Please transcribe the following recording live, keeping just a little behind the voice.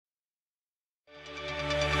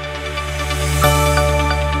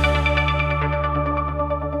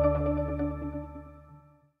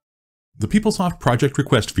The PeopleSoft Project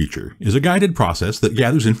Request feature is a guided process that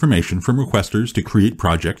gathers information from requesters to create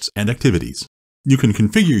projects and activities. You can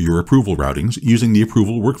configure your approval routings using the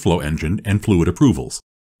Approval Workflow Engine and Fluid Approvals.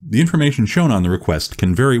 The information shown on the request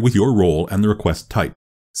can vary with your role and the request type,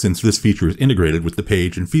 since this feature is integrated with the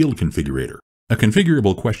Page and Field Configurator. A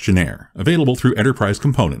configurable questionnaire, available through Enterprise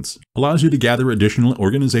Components, allows you to gather additional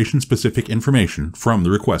organization-specific information from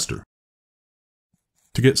the requester.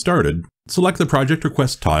 To get started, select the Project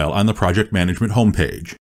Request tile on the Project Management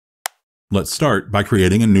homepage. Let's start by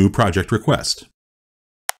creating a new project request.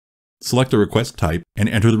 Select the request type and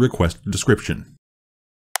enter the request description.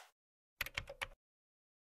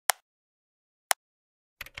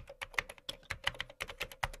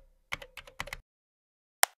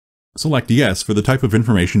 Select Yes for the type of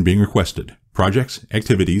information being requested: projects,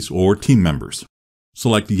 activities, or team members.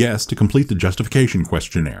 Select Yes to complete the justification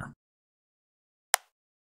questionnaire.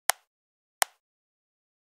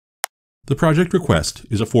 The project request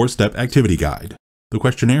is a 4-step activity guide. The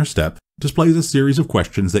questionnaire step displays a series of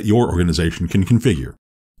questions that your organization can configure.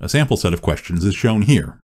 A sample set of questions is shown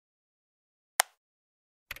here.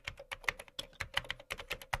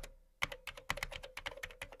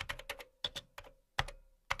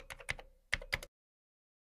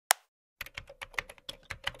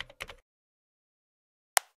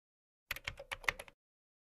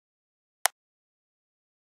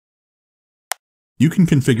 You can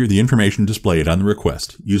configure the information displayed on the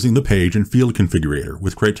request using the Page and Field Configurator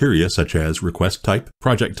with criteria such as request type,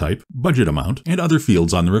 project type, budget amount, and other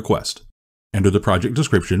fields on the request. Enter the project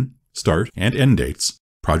description, start and end dates,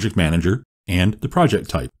 project manager, and the project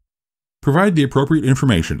type. Provide the appropriate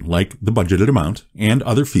information like the budgeted amount and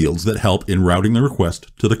other fields that help in routing the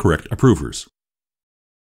request to the correct approvers.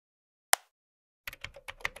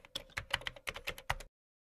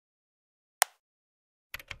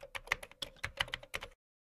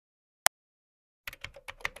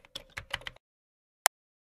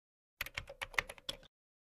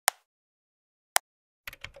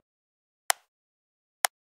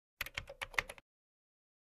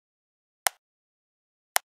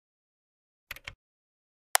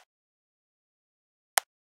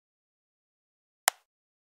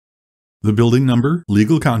 The building number,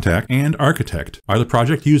 legal contact, and architect are the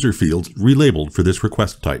project user fields relabeled for this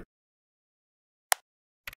request type.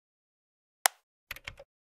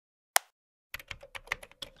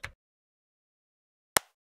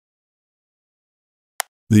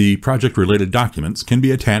 The project-related documents can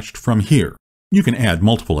be attached from here. You can add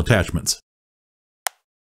multiple attachments.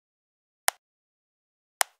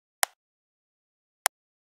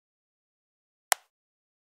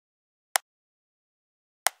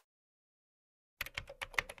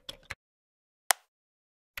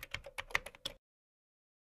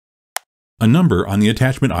 A number on the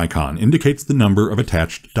attachment icon indicates the number of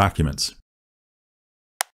attached documents.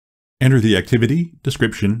 Enter the activity,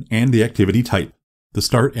 description, and the activity type. The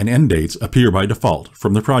start and end dates appear by default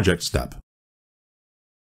from the project step.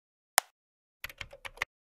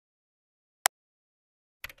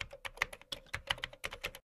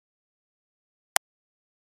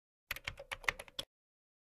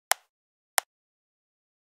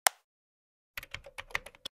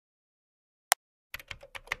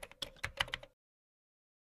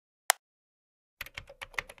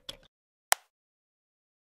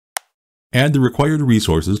 Add the required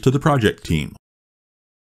resources to the project team.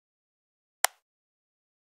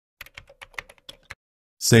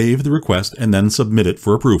 Save the request and then submit it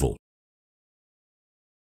for approval.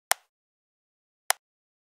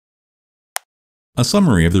 A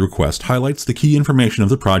summary of the request highlights the key information of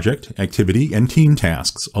the project, activity, and team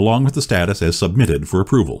tasks, along with the status as submitted for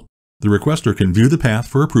approval. The requester can view the path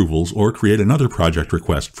for approvals or create another project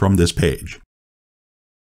request from this page.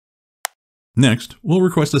 Next, we'll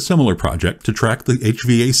request a similar project to track the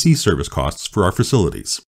HVAC service costs for our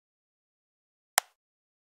facilities.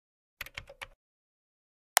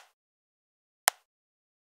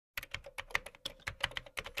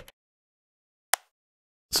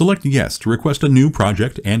 Select Yes to request a new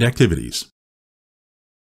project and activities.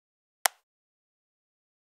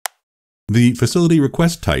 The facility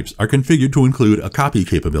request types are configured to include a copy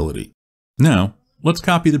capability. Now, let's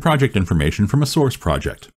copy the project information from a source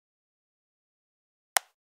project.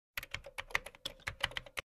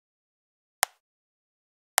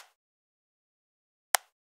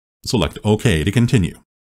 Select OK to continue.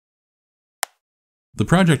 The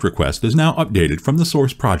project request is now updated from the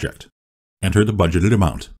source project. Enter the budgeted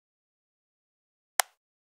amount.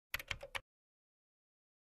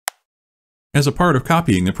 As a part of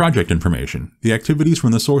copying the project information, the activities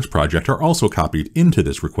from the source project are also copied into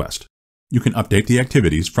this request. You can update the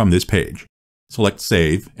activities from this page. Select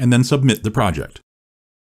Save and then Submit the project.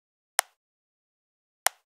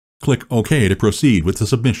 Click OK to proceed with the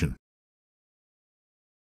submission.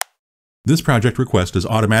 This project request is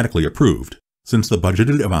automatically approved, since the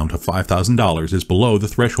budgeted amount of $5,000 is below the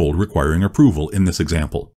threshold requiring approval in this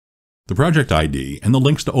example. The project ID and the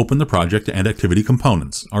links to open the project and activity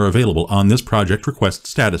components are available on this project request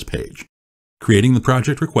status page. Creating the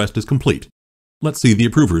project request is complete. Let's see the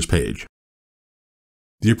Approvers page.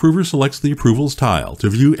 The approver selects the Approvals tile to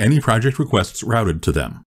view any project requests routed to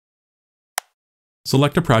them.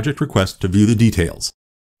 Select a project request to view the details.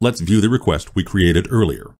 Let's view the request we created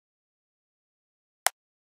earlier.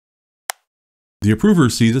 The approver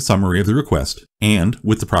sees a summary of the request, and,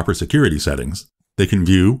 with the proper security settings, they can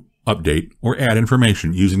view, update, or add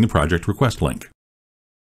information using the project request link.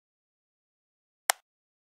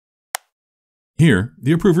 Here,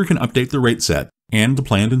 the approver can update the rate set and the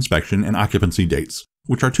planned inspection and occupancy dates,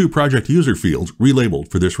 which are two project user fields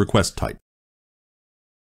relabeled for this request type.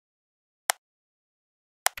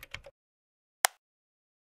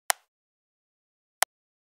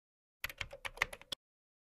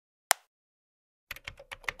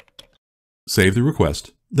 Save the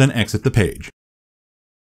request, then exit the page.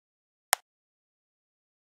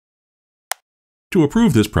 To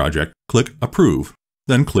approve this project, click Approve,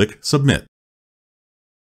 then click Submit.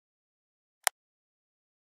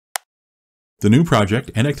 The new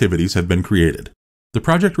project and activities have been created. The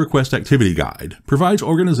Project Request Activity Guide provides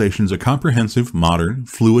organizations a comprehensive, modern,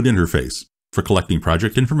 fluid interface for collecting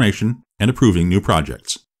project information and approving new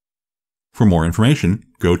projects. For more information,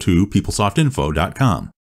 go to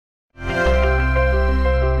PeopleSoftInfo.com.